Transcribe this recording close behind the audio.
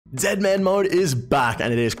Deadman mode is back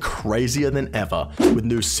and it is crazier than ever. With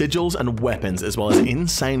new sigils and weapons as well as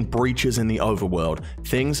insane breaches in the overworld,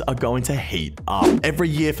 things are going to heat up. Every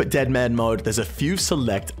year for Deadman mode, there's a few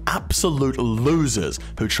select absolute losers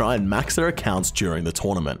who try and max their accounts during the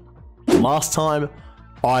tournament. Last time,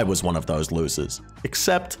 I was one of those losers.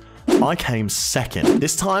 Except, I came second.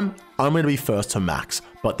 This time, I'm going to be first to max,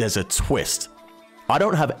 but there's a twist. I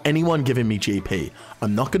don't have anyone giving me GP.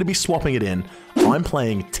 I'm not going to be swapping it in. I'm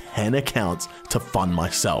playing 10 accounts to fund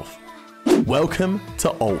myself. Welcome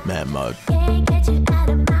to Altman mode.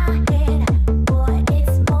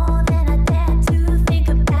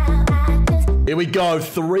 Here we go,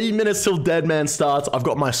 3 minutes till Deadman starts. I've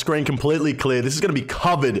got my screen completely clear. This is going to be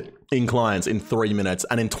covered in clients in 3 minutes.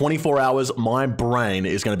 And in 24 hours, my brain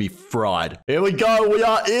is going to be fried. Here we go, we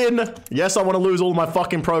are in. Yes, I want to lose all my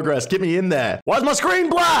fucking progress. Get me in there. Why is my screen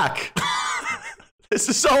black? This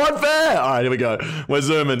is so unfair. All right, here we go. We're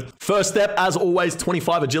zooming. First step, as always,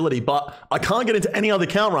 25 agility, but I can't get into any other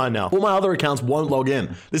account right now. All my other accounts won't log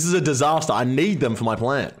in. This is a disaster. I need them for my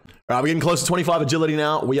plan. All right, we're getting close to 25 agility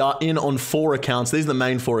now. We are in on 4 accounts. These are the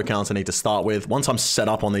main 4 accounts I need to start with. Once I'm set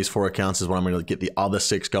up on these 4 accounts is when I'm going to get the other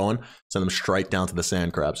 6 going. Send them straight down to the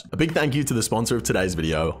sand crabs. A big thank you to the sponsor of today's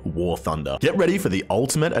video, War Thunder. Get ready for the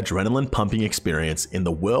ultimate adrenaline pumping experience in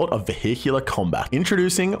the world of vehicular combat.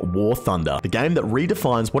 Introducing War Thunder, the game that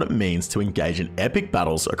redefines what it means to engage in epic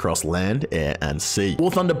battles across land, air, and sea.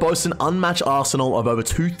 War Thunder boasts an unmatched arsenal of over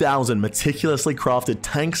 2,000 meticulously crafted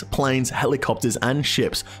tanks, planes, helicopters, and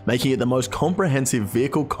ships, making it the most comprehensive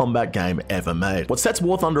vehicle combat game ever made. What sets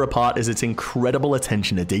War Thunder apart is its incredible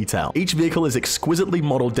attention to detail. Each vehicle is exquisitely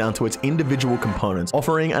modeled down to its individual components,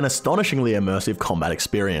 offering an astonishingly immersive combat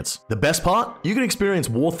experience. The best part? You can experience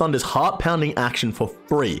War Thunder's heart-pounding action for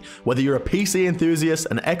free, whether you're a PC enthusiast,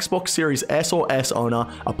 an Xbox Series S or S owner,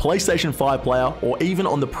 a PlayStation 5 player, or even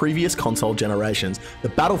on the previous console generations. The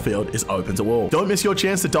battlefield is open to all. Don't miss your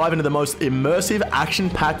chance to dive into the most immersive,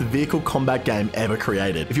 action-packed vehicle combat game ever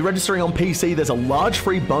created. If you're registering on PC, there's a large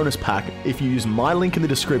free bonus pack if you use my link in the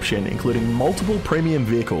description, including multiple premium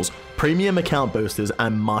vehicles, premium account boosters,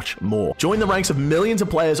 and much more. Join the ranks of millions of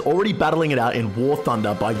players already battling it out in War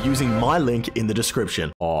Thunder by using my link in the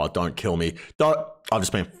description. Oh, don't kill me. Don't. I've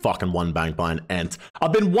just been fucking one-banged by an ant.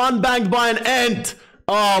 I've been one-banged by an ant!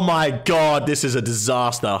 Oh my god, this is a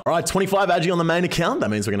disaster. All right, 25 agi on the main account. That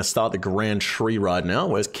means we're going to start the Grand Tree right now.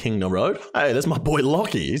 Where's Kingdom Road? Hey, there's my boy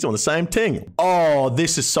Lockie. He's doing the same thing. Oh,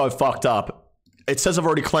 this is so fucked up. It says I've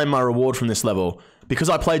already claimed my reward from this level because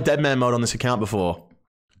I played Deadman mode on this account before.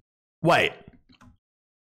 Wait.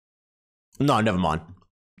 No, never mind.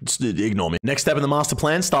 Just ignore me. Next step in the master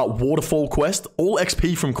plan, start Waterfall quest. All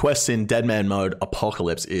XP from quests in Deadman mode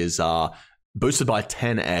Apocalypse is boosted by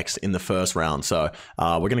 10x in the first round. So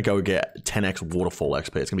we're going to go get 10x Waterfall XP.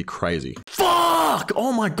 It's going to be crazy. Fuck!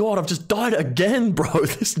 Oh my god, I've just died again, bro.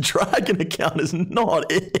 This dragon account is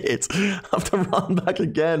not it. I have to run back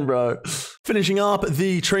again, bro. Finishing up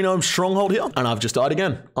the Tree Gnome Stronghold here, and I've just died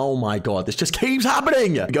again. Oh my god, this just keeps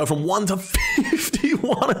happening. We go from 1 to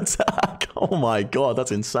 51 attack. Oh my god,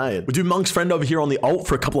 that's insane. We do Monk's Friend over here on the ult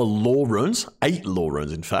for a couple of lore runes. 8 lore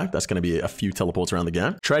runes, in fact. That's going to be a few teleports around the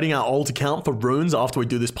game. Trading our ult account for runes after we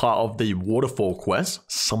do this part of the Waterfall quest.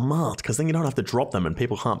 Smart, because then you don't have to drop them and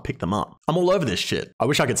people can't pick them up. I'm all over this shit. I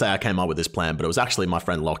wish I could say I came up with this plan, but it was actually my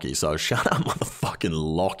friend Lockie, so shout out motherfucking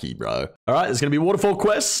Lockie, bro. All right, there's going to be Waterfall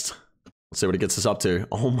quest. Let's see what it gets us up to.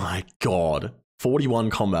 Oh my god. 41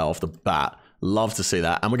 combat off the bat. Love to see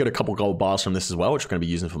that. And we got a couple gold bars from this as well, which we're going to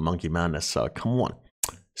be using for Monkey Madness. So come on.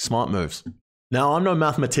 Smart moves. Now, I'm no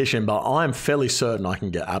mathematician, but I'm fairly certain I can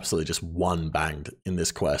get absolutely just one-banged in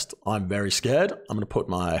this quest. I'm very scared. I'm going to put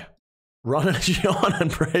my run energy on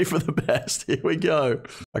and pray for the best. Here we go.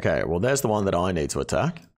 Okay, well, there's the one that I need to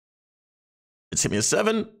attack. It's hit me a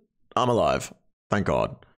 7. I'm alive. Thank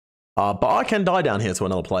God. But I can die down here to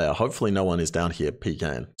another player. Hopefully no one is down here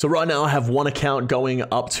PKing. So right now I have one account going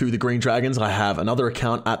up to the Green Dragons. I have another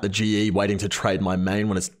account at the GE waiting to trade my main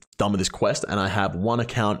when it's done with this quest. And I have one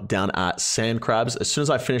account down at Sand Crabs. As soon as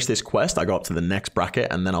I finish this quest, I go up to the next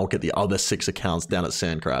bracket and then I'll get the other 6 accounts down at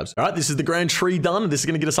Sand Crabs. All right, this is the Grand Tree done. This is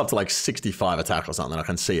going to get us up to like 65 attack or something. I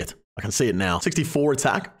can see it. I can see it now. 64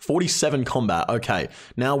 attack, 47 combat. Okay,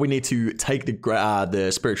 now we need to take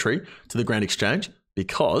the Spirit Tree to the Grand Exchange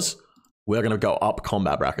because we're going to go up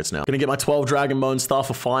combat brackets now. Going to get my 12 Dragon Bone Star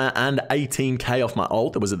for Fire and 18k off my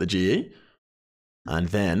ult that was at the GE. And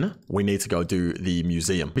then we need to go do the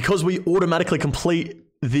museum. Because we automatically complete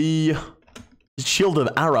the Shield of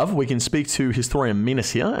Arav, we can speak to Historian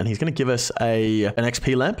Minas here, and he's going to give us an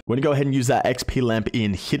XP lamp. We're going to go ahead and use that XP lamp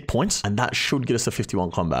in hit points, and that should get us to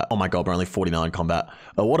 51 combat. Oh my god, we're only 49 combat.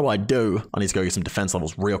 What do? I need to go get some defense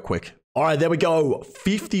levels real quick. All right, there we go.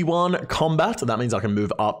 51 combat. That means I can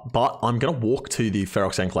move up, but I'm going to walk to the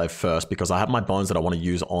Ferox Enclave first because I have my bones that I want to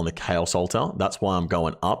use on the Chaos Altar. That's why I'm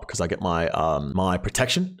going up, because I get my my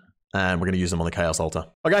protection, and we're going to use them on the Chaos Altar.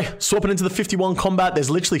 Okay, swapping into the 51 combat. There's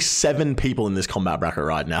literally 7 people in this combat bracket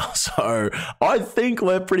right now, so I think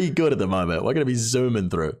we're pretty good at the moment. We're going to be zooming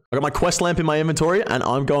through. I got my quest lamp in my inventory, and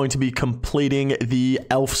I'm going to be completing the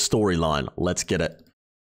elf storyline. Let's get it.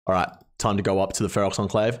 All right, time to go up to the Ferox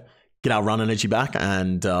Enclave. Get our run energy back,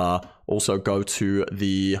 and also go to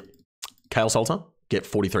the Chaos Altar. Get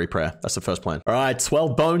 43 prayer. That's the first plan. All right,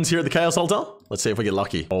 12 bones here at the Chaos Altar. Let's see if we get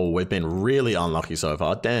lucky. Oh, we've been really unlucky so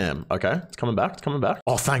far. Damn. Okay, it's coming back. It's coming back.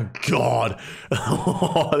 Oh, thank God.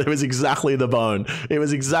 It was exactly the bone. It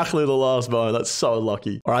was exactly the last bone. That's so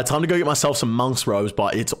lucky. All right, time to go get myself some monk's robes,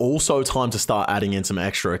 but it's also time to start adding in some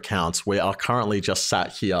extra accounts. We are currently just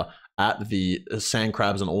sat here at the sand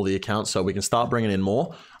crabs and all the accounts, so we can start bringing in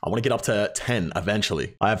more. I want to get up to 10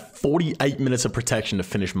 eventually. I have 48 minutes of protection to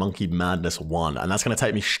finish Monkey Madness 1, and that's going to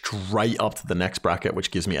take me straight up to the next bracket, which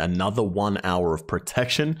gives me another 1 hour of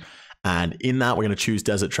protection. And in that, we're going to choose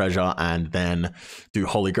Desert Treasure and then do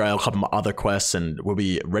Holy Grail, a couple of other quests, and we'll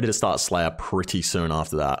be ready to start Slayer pretty soon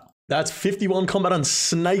after that. That's 51 combat on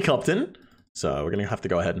Snake Upton. So we're going to have to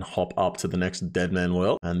go ahead and hop up to the next Deadman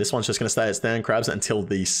world. And this one's just going to stay at Stand Crabs until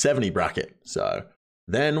the 70 bracket. So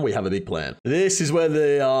then we have a big plan. This is where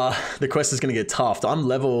the quest is going to get tough. I'm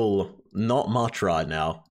level not much right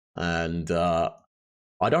now. And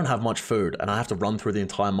I don't have much food. And I have to run through the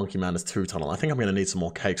entire Monkey Madness 2 tunnel. I think I'm going to need some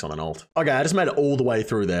more cakes on an alt. Okay, I just made it all the way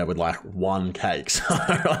through there with like 1 cake. So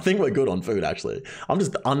I think we're good on food, actually. I'm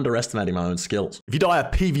just underestimating my own skills. If you die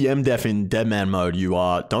a PVM death in Deadman mode, you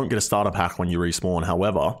don't get a starter pack when you respawn.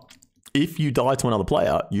 However, if you die to another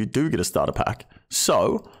player, you do get a starter pack.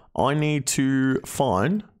 So I need to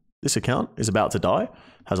find... This account is about to die.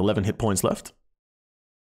 Has 11 hit points left.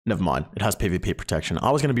 Never mind, it has PvP protection. I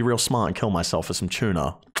was going to be real smart and kill myself for some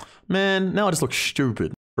tuna. Man, now I just look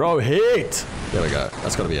stupid. Bro, hit! There we go.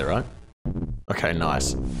 That's got to be it, right? Okay,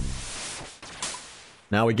 nice.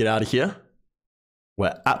 Now we get out of here.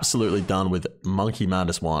 We're absolutely done with Monkey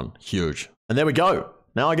Madness 1. Huge. And there we go.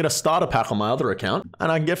 Now I get a starter pack on my other account,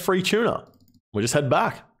 and I can get free tuna. We just head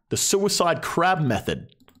back. The Suicide Crab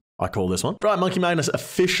Method, I call this one. Right, Monkey Madness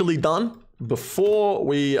officially done. Before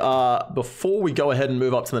we go ahead and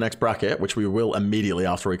move up to the next bracket, which we will immediately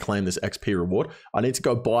after we claim this XP reward, I need to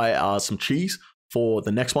go buy some cheese for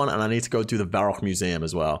the next one, and I need to go do the Varrock Museum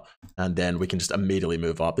as well. And then we can just immediately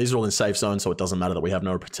move up. These are all in safe zone, so it doesn't matter that we have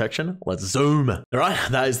no protection. Let's zoom. All right,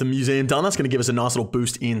 that is the museum done. That's going to give us a nice little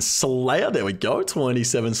boost in Slayer. There we go,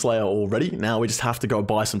 27 Slayer already. Now we just have to go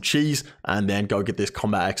buy some cheese and then go get this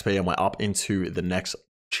combat XP, and we're up into the next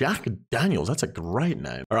Jack Daniels, that's a great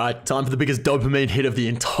name. All right, time for the biggest dopamine hit of the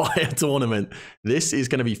entire tournament. This is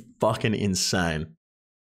going to be fucking insane.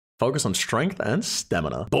 Focus on strength and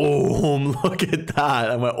stamina. Boom, look at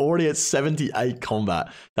that. And we're already at 78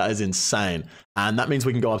 combat. That is insane. And that means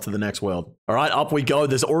we can go up to the next world. All right, up we go.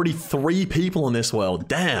 There's already 3 people in this world.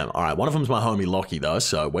 Damn. All right, one of them's my homie Lockie though,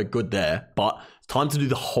 so we're good there. But time to do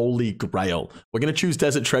the Holy Grail. We're going to choose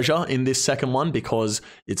Desert Treasure in this second one because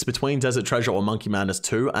it's between Desert Treasure or Monkey Madness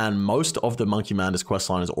 2, and most of the Monkey Madness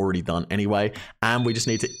questline is already done anyway, and we just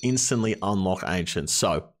need to instantly unlock Ancient.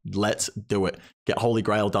 So let's do it. Get Holy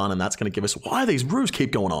Grail done, and that's going to give us... Why do these roofs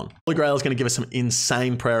keep going on? Holy Grail is going to give us some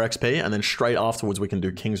insane prayer XP, and then straight afterwards we can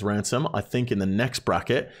do King's Ransom, I think in the next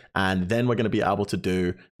bracket, and then we're going to be able to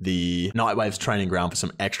do the Nightwaves Training Ground for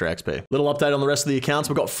some extra XP. Little update on the rest of the accounts.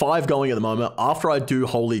 We've got 5 going at the moment. After I do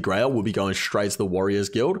Holy Grail, we'll be going straight to the Warriors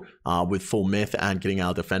Guild with full myth and getting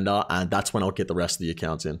our Defender, and that's when I'll get the rest of the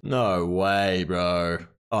accounts in. No way, bro.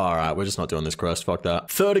 All right, we're just not doing this quest. Fuck that.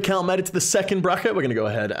 Third account made it to the second bracket. We're going to go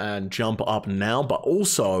ahead and jump up now, but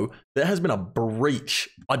also there has been a breach.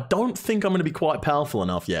 I don't think I'm going to be quite powerful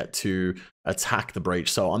enough yet to attack the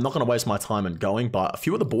breach, so I'm not going to waste my time in going, but a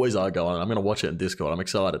few of the boys are going. I'm going to watch it in Discord. I'm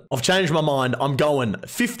excited. I've changed my mind. I'm going.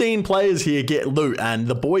 15 players here get loot, and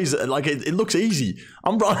the boys, like, it looks easy.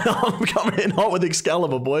 I'm coming in hot with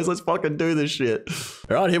Excalibur, boys. Let's fucking do this shit.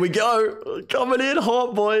 All right, here we go. Coming in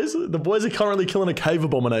hot, boys. The boys are currently killing a cave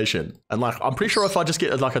abomination, and like, I'm pretty sure if I just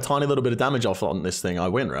get like a tiny little bit of damage off on this thing, I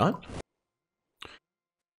win, right?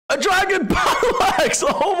 A dragon parallax!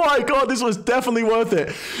 Oh my god, this was definitely worth it.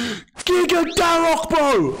 Giga Darrock,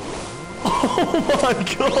 bro! Oh my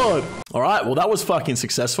god! All right, well, that was fucking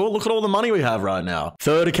successful. Look at all the money we have right now.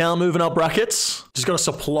 Third account moving up brackets. Just got a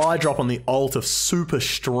supply drop on the alt of super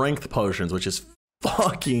strength potions, which is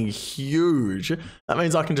fucking huge. That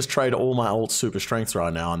means I can just trade all my alt super strengths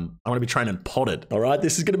right now, and I'm going to be training potted. All right,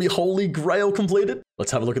 this is going to be Holy Grail completed.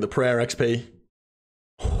 Let's have a look at the prayer XP.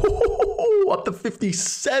 Up to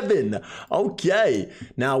 57. Okay.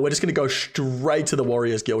 Now we're just going to go straight to the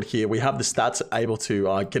Warriors Guild here. We have the stats able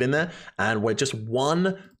to get in there, and we're just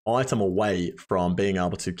one item away from being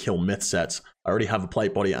able to kill myth sets. I already have a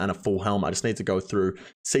plate body and a full helm. I just need to go through,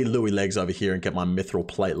 see Louis legs over here and get my mithril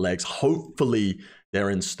plate legs. Hopefully they're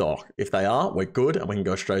in stock. If they are, we're good and we can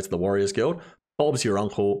go straight to the Warriors Guild. Bob's your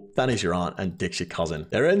uncle, Danny's your aunt, and Dick's your cousin.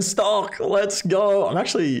 They're in stock. Let's go. I'm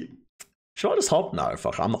actually... Should I just hop? No,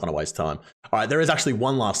 fuck, I'm not going to waste time. All right, there is actually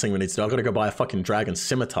one last thing we need to do. I've got to go buy a fucking dragon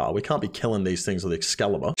scimitar. We can't be killing these things with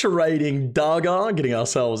Excalibur. Trading Daga, getting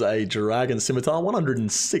ourselves a dragon scimitar,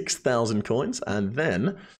 106,000 coins, and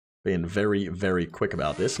then being very, very quick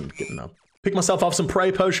about this and getting up. Pick myself up some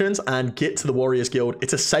prey potions and get to the Warriors Guild.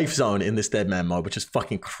 It's a safe zone in this dead man mode, which is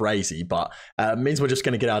fucking crazy, but it means we're just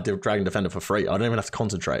going to get our Dragon Defender for free. I don't even have to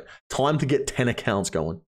concentrate. Time to get 10 accounts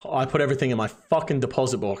going. I put everything in my fucking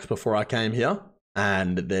deposit box before I came here,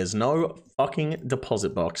 and there's no fucking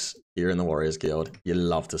deposit box here in the Warriors Guild. You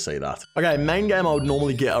love to see that. Okay, main game I would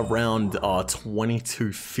normally get around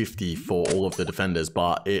 2250 for all of the defenders,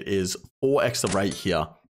 but it is 4x the rate here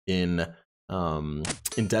in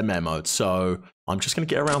Deadman mode. So I'm just going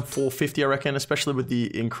to get around 450, I reckon, especially with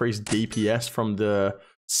the increased DPS from the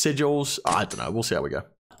sigils. I don't know. We'll see how we go.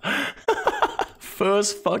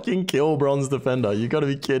 First fucking kill bronze defender. You gotta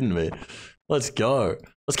be kidding me. Let's go.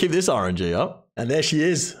 Let's keep this RNG up. And there she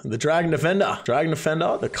is, the Dragon Defender. Dragon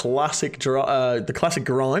Defender, the classic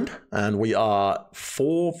grind. And we are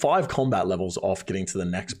 5 combat levels off getting to the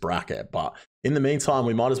next bracket. But in the meantime,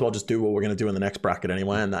 we might as well just do what we're going to do in the next bracket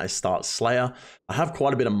anyway, and that is start Slayer. I have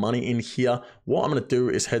quite a bit of money in here. What I'm going to do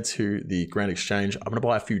is head to the Grand Exchange. I'm going to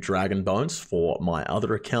buy a few dragon bones for my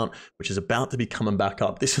other account, which is about to be coming back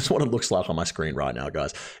up. This is what it looks like on my screen right now,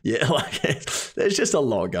 guys. Yeah, like there's just a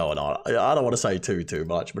lot going on. I don't want to say too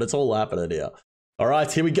much, but it's all happening here. All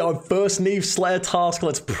right, here we go. First Neve Slayer task.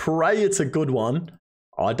 Let's pray it's a good one.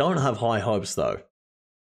 I don't have high hopes, though.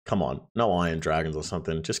 Come on. No Iron Dragons or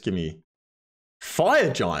something. Just give me...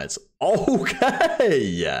 Fire Giants.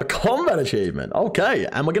 Okay. A combat achievement. Okay.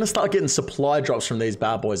 And we're going to start getting supply drops from these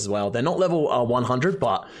bad boys as well. They're not level 100,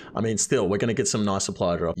 but I mean, still, we're going to get some nice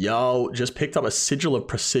supply drops. Yo, just picked up a Sigil of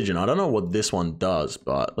Precision. I don't know what this one does,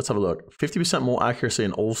 but let's have a look. 50% more accuracy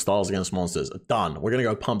in all styles against monsters. Done. We're going to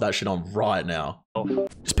go pump that shit on right now.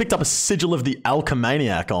 Just picked up a Sigil of the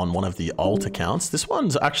Alchemaniac on one of the alt accounts. This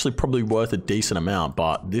one's actually probably worth a decent amount,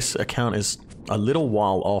 but this account is a little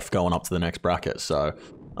while off going up to the next bracket. So,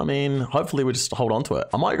 I mean, hopefully we just hold on to it.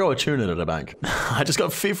 I might go attune it at a bank. I just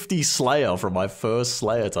got 50 Slayer from my first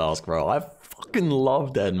Slayer task, bro. I fucking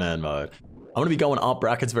love Dead Man mode. I'm going to be going up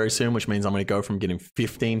brackets very soon, which means I'm going to go from getting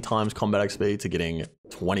 15 times combat XP to getting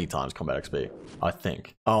 20 times combat XP, I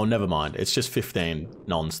think. Oh, never mind. It's just 15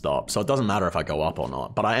 non-stop. So it doesn't matter if I go up or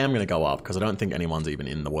not. But I am going to go up because I don't think anyone's even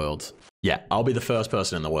in the worlds. Yeah, I'll be the first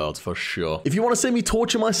person in the world for sure. If you want to see me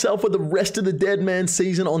torture myself with the rest of the Dead Man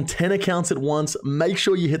season on 10 accounts at once, make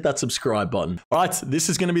sure you hit that subscribe button. All right, this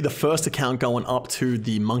is going to be the first account going up to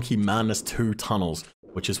the Monkey Madness 2 tunnels,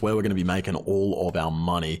 which is where we're going to be making all of our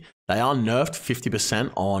money. They are nerfed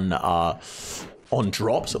 50% on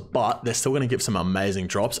drops, but they're still going to give some amazing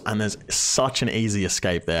drops, and there's such an easy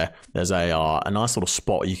escape there. There's a nice little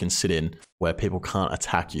spot you can sit in where people can't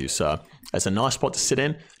attack you. So it's a nice spot to sit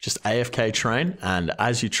in, just AFK train, and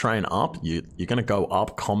as you train up, you're going to go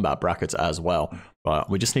up combat brackets as well. Right,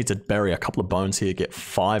 we just need to bury a couple of bones here, get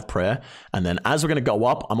 5 prayer, and then as we're going to go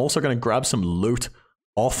up, I'm also going to grab some loot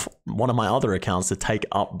off one of my other accounts to take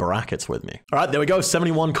up brackets with me. All right, there we go,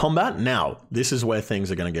 71 combat. Now, this is where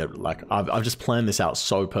things are going to get, like, I've just planned this out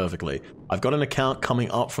so perfectly. I've got an account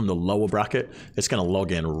coming up from the lower bracket. It's going to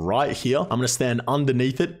log in right here. I'm going to stand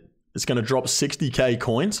underneath it. It's going to drop 60k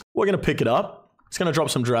coins. We're going to pick it up. It's going to drop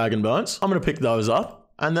some dragon bones. I'm going to pick those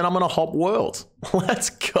up, and then I'm going to hop worlds. Let's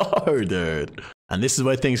go, dude. And this is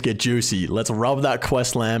where things get juicy. Let's rub that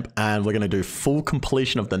quest lamp, and we're going to do full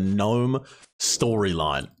completion of the gnome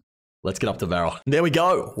storyline. Let's get up to Varrock. There we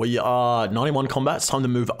go. We are 91 combat. It's time to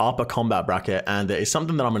move up a combat bracket, and there is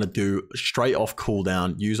something that I'm going to do straight off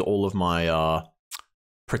cooldown, use all of my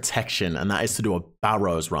protection, and that is to do a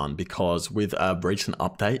Barrows run, because with a recent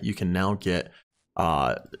update, you can now get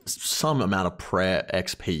some amount of prayer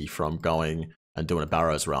XP from going and doing a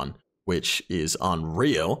Barrows run, which is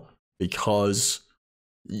unreal, because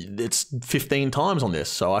it's 15 times on this,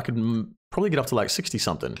 so I could probably get up to like 60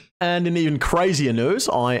 something. And in even crazier news,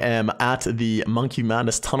 I am at the Monkey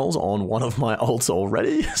Madness tunnels on one of my ults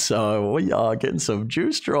already. So we are getting some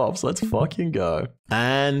juice drops. Let's fucking go.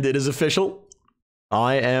 And it is official.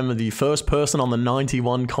 I am the first person on the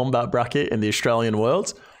 91 combat bracket in the Australian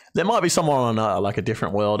Worlds. There might be someone on like a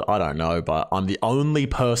different world, I don't know, but I'm the only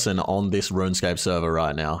person on this RuneScape server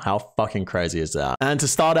right now. How fucking crazy is that? And to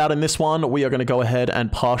start out in this one, we are going to go ahead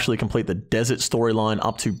and partially complete the desert storyline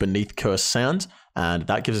up to Beneath Cursed Sand, and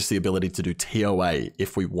that gives us the ability to do TOA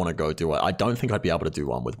if we want to go do it. I don't think I'd be able to do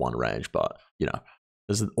one with one range, but you know,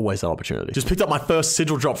 there's always that opportunity. Just picked up my first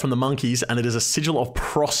sigil drop from the monkeys, and it is a sigil of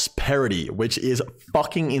prosperity, which is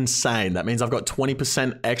fucking insane. That means I've got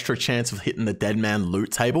 20% extra chance of hitting the dead man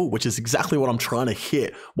loot table, which is exactly what I'm trying to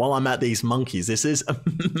hit while I'm at these monkeys. This is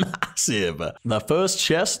massive. The first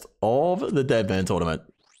chest of the dead man tournament.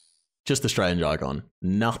 Just a strange icon.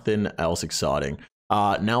 Nothing else exciting.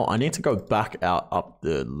 Now I need to go back out up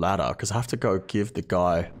the ladder because I have to go give the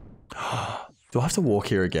guy... Do I have to walk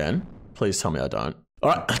here again? Please tell me I don't. All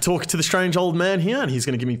right, I talk to the strange old man here, and he's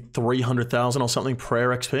going to give me 300,000 or something prayer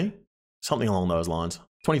XP. Something along those lines.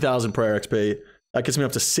 20,000 prayer XP. That gets me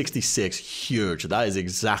up to 66. Huge. That is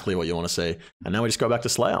exactly what you want to see. And now we just go back to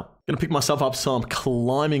Slayer. Going to pick myself up some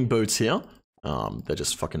climbing boots here. They're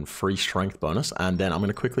just fucking free strength bonus. And then I'm going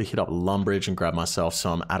to quickly hit up Lumbridge and grab myself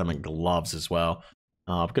some adamant gloves as well.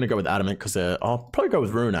 I'm going to go with adamant because I'll probably go with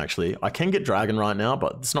rune actually. I can get dragon right now,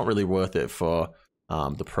 but it's not really worth it for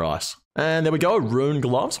the price. And there we go, rune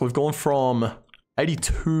gloves. We've gone from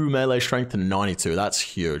 82 melee strength to 92. That's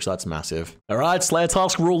huge. That's massive. All right, Slayer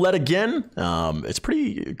task roulette again. It's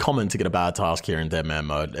pretty common to get a bad task here in DMM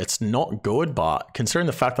mode. It's not good, but considering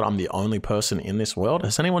the fact that I'm the only person in this world,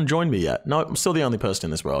 has anyone joined me yet? No, I'm still the only person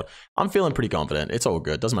in this world. I'm feeling pretty confident. It's all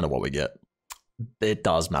good. Doesn't matter what we get. It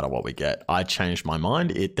does matter what we get. I changed my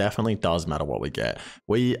mind. It definitely does matter what we get.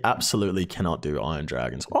 We absolutely cannot do Iron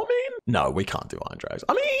Dragons. I mean, no, we can't do Iron Dragons.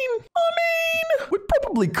 I mean, we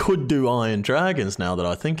probably could do Iron Dragons now that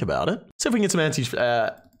I think about it. See if we can get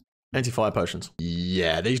some anti-fire potions.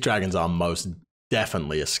 Yeah, these dragons are most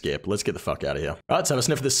definitely a skip. Let's get the fuck out of here. All right, so have a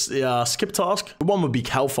sniff of this skip task. One would be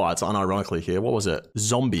Cal fights, unironically here. What was it?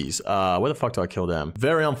 Zombies. Where the fuck do I kill them?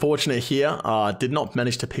 Very unfortunate here. Did not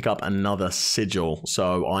manage to pick up another sigil.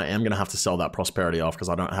 So I am going to have to sell that prosperity off because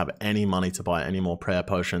I don't have any money to buy any more prayer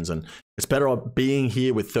potions. And it's better off being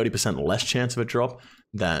here with 30% less chance of a drop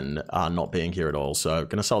than not being here at all. So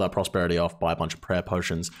going to sell that prosperity off, buy a bunch of prayer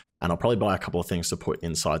potions, and I'll probably buy a couple of things to put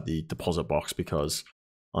inside the deposit box because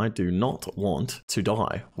I do not want to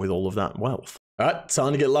die with all of that wealth. All right,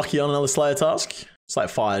 time to get lucky on another Slayer task. It's like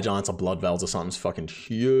Fire Giants or Blood Veils or something. It's fucking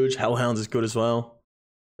huge. Hellhounds is good as well.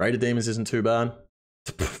 Raider Demons isn't too bad.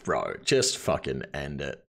 Bro, just fucking end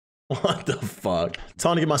it. What the fuck?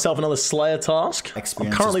 Time to get myself another Slayer task.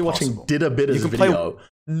 I'm currently watching Did a Bitter's video.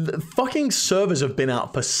 The fucking servers have been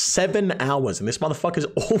out for 7 hours and this motherfucker's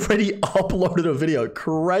already uploaded a video.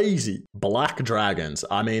 Crazy. Black dragons.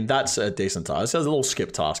 I mean, that's a decent task. This is a little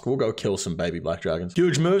skip task. We'll go kill some baby black dragons.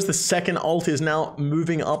 Huge moves. The second ult is now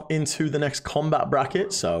moving up into the next combat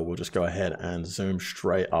bracket. So we'll just go ahead and zoom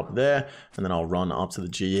straight up there. And then I'll run up to the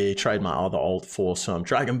GE, trade my other ult for some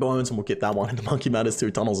dragon bones, and we'll get that one into Monkey Madness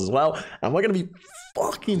 2 tunnels as well. And we're going to be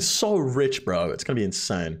fucking so rich, bro. It's gonna be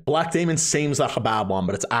insane. Black Demon seems like a bad one,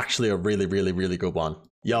 but it's actually a really, really, really good one.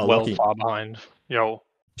 Yo, well, Lucky. Far behind. Yo.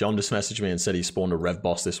 John just messaged me and said he spawned a Rev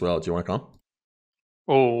boss this world. Do you want to come?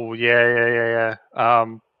 Oh, yeah.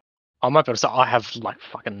 I'm open to start. I have like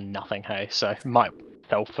fucking nothing, hey, so might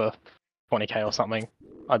sell for 20k or something.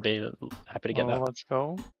 I'd be happy to get that. Let's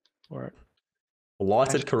go. Alright.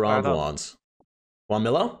 Lighted Karan ones. 1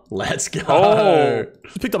 miller? Let's go. Oh.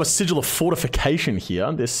 Picked up a sigil of fortification here.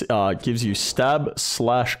 This gives you stab,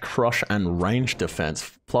 slash, crush, and range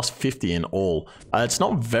defense, plus 50 in all. It's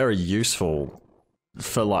not very useful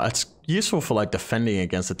for like, it's useful for like defending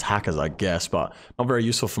against attackers, I guess, but not very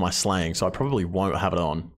useful for my slaying, so I probably won't have it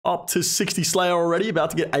on. Up to 60 Slayer already,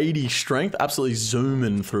 about to get 80 strength. Absolutely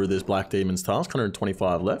zooming through this Black Demon's task.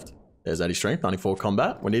 125 left. There's 80 strength, 94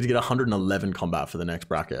 combat. We need to get 111 combat for the next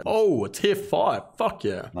bracket. Oh, a tier 5. Fuck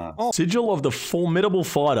yeah. Nice. Oh. Sigil of the Formidable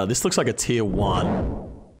Fighter. This looks like a tier 1.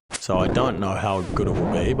 So I don't know how good it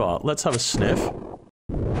will be, but let's have a sniff.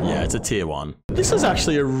 Yeah, it's a tier 1. This is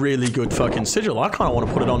actually a really good fucking sigil. I kind of want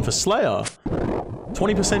to put it on for Slayer.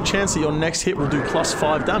 20% chance that your next hit will do plus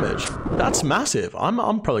 5 damage. That's massive. I'm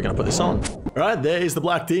probably going to put this on. All right, there is the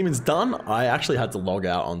Black Demons done. I actually had to log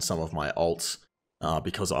out on some of my ults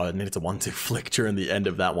because I needed to 1-2 flick during the end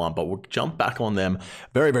of that one, but we'll jump back on them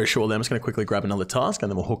very, very shortly. I'm just going to quickly grab another task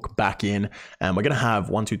and then we'll hook back in, and we're going to have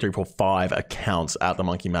 1, 2, 3, 4, 5 accounts at the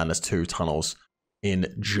Monkey Madness 2 tunnels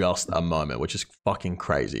in just a moment, which is fucking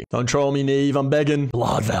crazy. Don't troll me, Neve, I'm begging.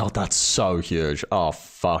 Blood Veil, that's so huge. Oh,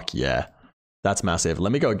 fuck yeah. That's massive.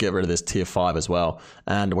 Let me go get rid of this tier 5 as well.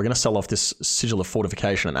 And we're going to sell off this Sigil of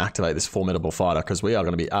Fortification and activate this Formidable Fighter, because we are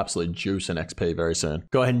going to be absolutely juicing XP very soon.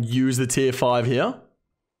 Go ahead and use the tier 5 here.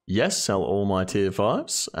 Yes, sell all my tier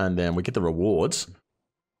 5s. And then we get the rewards.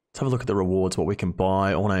 Let's have a look at the rewards, what we can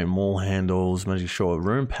buy. Ornate mall handles, magic short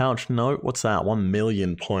room pouch note. What's that? 1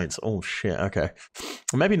 million points. Oh, shit. Okay.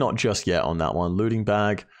 Maybe not just yet on that one. Looting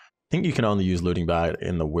bag. I think you can only use looting bag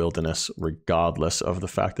in the wilderness regardless of the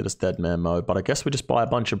fact that it's dead man mode, but I guess we just buy a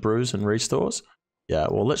bunch of brews and restores. Yeah,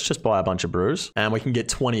 well, let's just buy a bunch of brews and we can get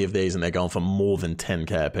 20 of these and they're going for more than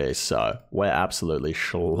 10k a piece. So we're absolutely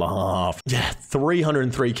schlaff. Yeah,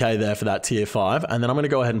 303k there for that tier 5. And then I'm going to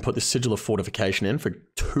go ahead and put the Sigil of Fortification in for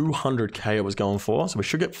 200k it was going for. So we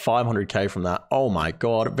should get 500k from that. Oh my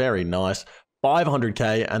God, very nice.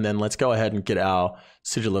 500k, and then let's go ahead and get our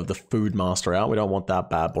Sigil of the Food Master out. We don't want that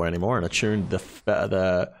bad boy anymore. And attune the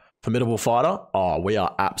Formidable Fighter. Oh, we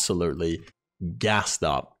are absolutely gassed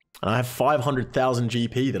up. And I have 500,000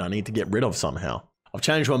 GP that I need to get rid of somehow. I've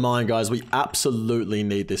changed my mind, guys. We absolutely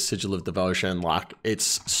need this Sigil of Devotion. Like,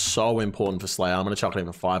 it's so important for Slayer. I'm going to chuck it in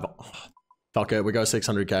for 5. Oh, fuck it, we go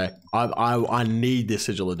 600k. I need this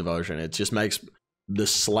Sigil of Devotion. It just makes the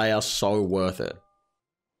Slayer so worth it.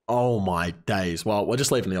 Oh my days. Well, we're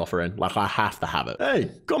just leaving the offer in. Like, I have to have it.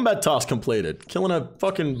 Hey, combat task completed. Killing a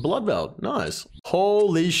fucking Blood Veil. Nice.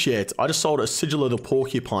 Holy shit. I just sold a Sigil of the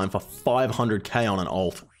Porcupine for 500k on an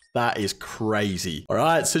alt. That is crazy. All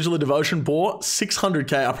right, Sigil of Devotion bought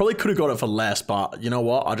 600k. I probably could have got it for less, but you know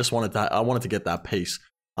what? I just wanted that. I wanted to get that piece.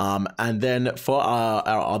 And then for our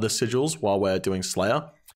other sigils, while we're doing Slayer,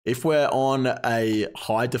 if we're on a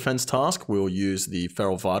high defense task, we'll use the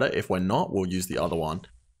Feral Fighter. If we're not, we'll use the other one,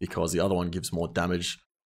 because the other one gives more damage.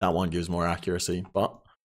 That one gives more accuracy. But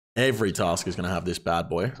every task is going to have this bad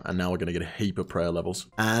boy. And now we're going to get a heap of prayer levels.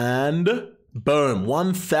 And boom,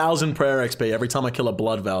 1,000 prayer XP every time I kill a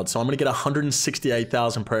Blood Veil. So I'm going to get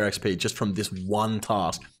 168,000 prayer XP just from this one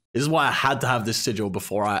task. This is why I had to have this sigil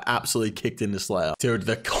before I absolutely kicked into Slayer. Dude,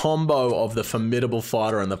 the combo of the Formidable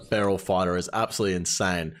Fighter and the Feral Fighter is absolutely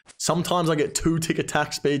insane. Sometimes I get 2 tick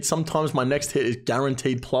attack speed. Sometimes my next hit is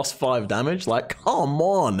guaranteed +5 damage. Like, come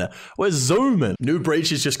on. We're zooming. New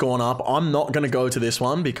Breach is just gone up. I'm not going to go to this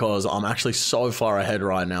one because I'm actually so far ahead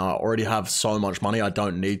right now. I already have so much money. I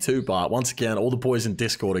don't need to. But once again, all the boys in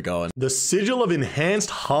Discord are going. The Sigil of Enhanced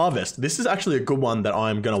Harvest. This is actually a good one that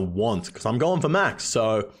I'm going to want because I'm going for max.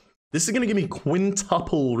 So this is going to give me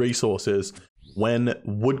quintuple resources when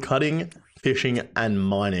woodcutting, fishing, and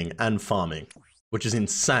mining and farming, which is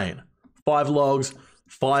insane. 5 logs,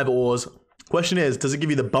 5 ores. Question is, does it give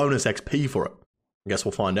you the bonus XP for it? I guess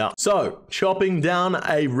we'll find out. So, chopping down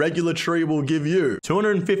a regular tree will give you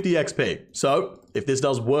 250 XP. So, if this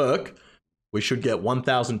does work, we should get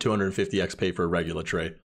 1,250 XP for a regular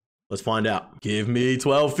tree. Let's find out. Give me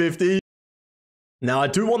 1,250. Now, I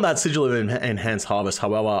do want that Sigil of Enhanced Harvest.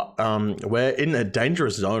 However, we're in a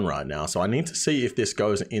dangerous zone right now. So I need to see if this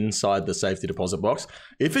goes inside the safety deposit box.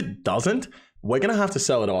 If it doesn't, we're going to have to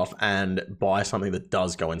sell it off and buy something that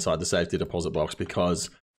does go inside the safety deposit box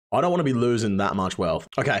because I don't want to be losing that much wealth.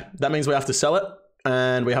 Okay, that means we have to sell it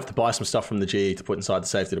and we have to buy some stuff from the GE to put inside the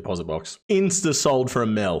safety deposit box. Insta sold for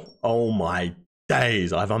 $1 mil. Oh my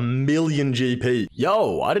days, I have 1 million GP.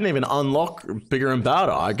 Yo, I didn't even unlock bigger and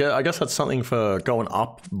badder. I guess that's something for going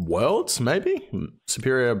up worlds, maybe?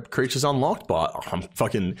 Superior creatures unlocked, but I'm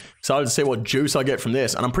fucking excited to see what juice I get from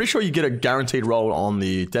this. And I'm pretty sure you get a guaranteed roll on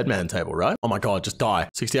the Deadman table, right? Oh my God, just die.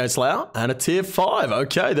 68 Slayer and a tier 5.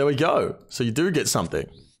 Okay, there we go. So you do get something.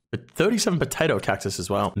 But 37 potato cactus as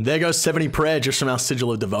well. And there goes 70 prayer just from our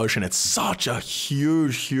Sigil of Devotion. It's such a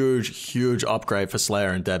huge upgrade for Slayer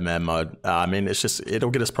and Dead Man mode. I mean, it's just,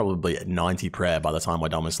 it'll get us probably 90 prayer by the time we're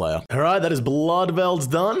done with Slayer. All right, that is Blood Veil's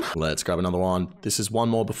done. Let's grab another one. This is one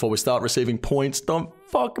more before we start receiving points. Don't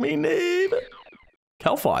fuck me, Neve.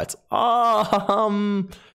 Calphite.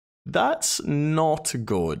 That's not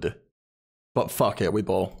good. But fuck it, we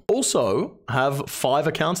ball. Also, have 5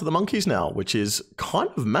 accounts of the monkeys now, which is kind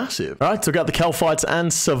of massive. All right, took out the Calphites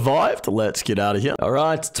and survived. Let's get out of here. All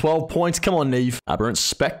right, 12 points. Come on, Neve. Aberrant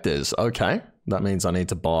Spectres. Okay, that means I need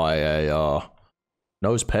to buy a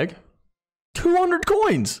nose peg. 200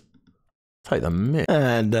 coins. Take the mic.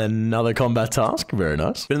 And another combat task. Very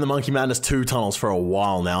nice. Been in the Monkey Madness 2 tunnels for a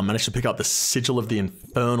while now. Managed to pick up the Sigil of the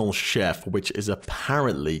Infernal Chef, which is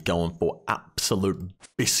apparently going for absolute absolute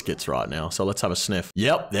biscuits right now. So let's have a sniff.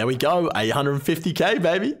 Yep, there we go. 850k,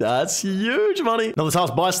 baby. That's huge money. Another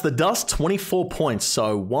task bites the dust, 24 points.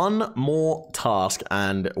 So one more task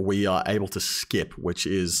and we are able to skip, which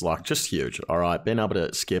is like just huge. All right, being able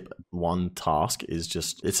to skip one task is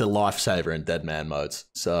just, it's a lifesaver in dead man modes.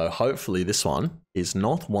 So hopefully this one is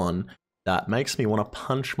not one that makes me want to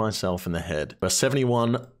punch myself in the head. But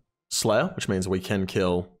 71 Slayer, which means we can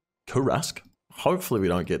kill Kurask. Hopefully we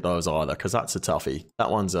don't get those either, because that's a toughie. That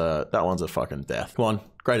one's a fucking death. Come on,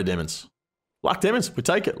 greater demons. Black demons, we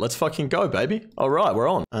take it. Let's fucking go, baby. All right, we're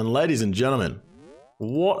on. And ladies and gentlemen,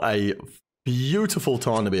 what a beautiful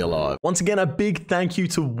time to be alive. Once again, a big thank you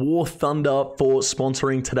to War Thunder for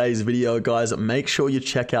sponsoring today's video, guys. Make sure you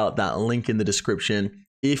check out that link in the description.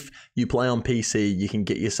 If you play on PC, you can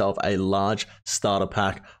get yourself a large starter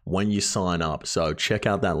pack when you sign up. So check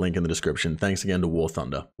out that link in the description. Thanks again to War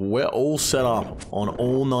Thunder. We're all set up on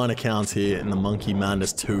all 9 accounts here in the Monkey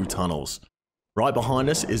Madness 2 tunnels. Right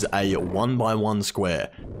behind us is a 1x1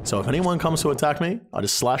 square. So if anyone comes to attack me, I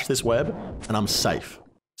just slash this web and I'm safe.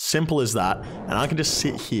 Simple as that. And I can just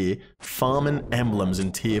sit here farming emblems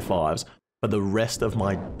in tier 5s for the rest of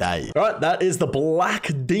my day. All right, that is the Black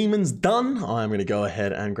Demons done. I'm going to go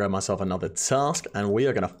ahead and grab myself another task, and we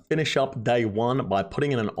are going to finish up day 1 by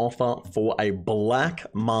putting in an offer for a black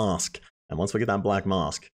mask. And once we get that black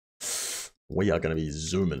mask, we are going to be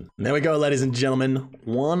zooming. And there we go, ladies and gentlemen,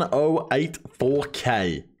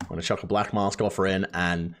 1084k. I'm going to chuck a black mask offer in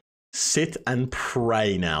and sit and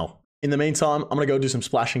pray now. In the meantime, I'm going to go do some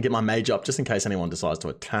splashing, get my mage up, just in case anyone decides to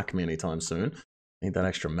attack me anytime soon. Need that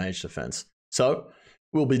extra mage defense. So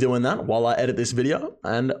we'll be doing that while I edit this video,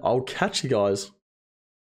 and I'll catch you guys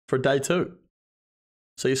for day 2.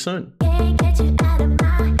 See you soon.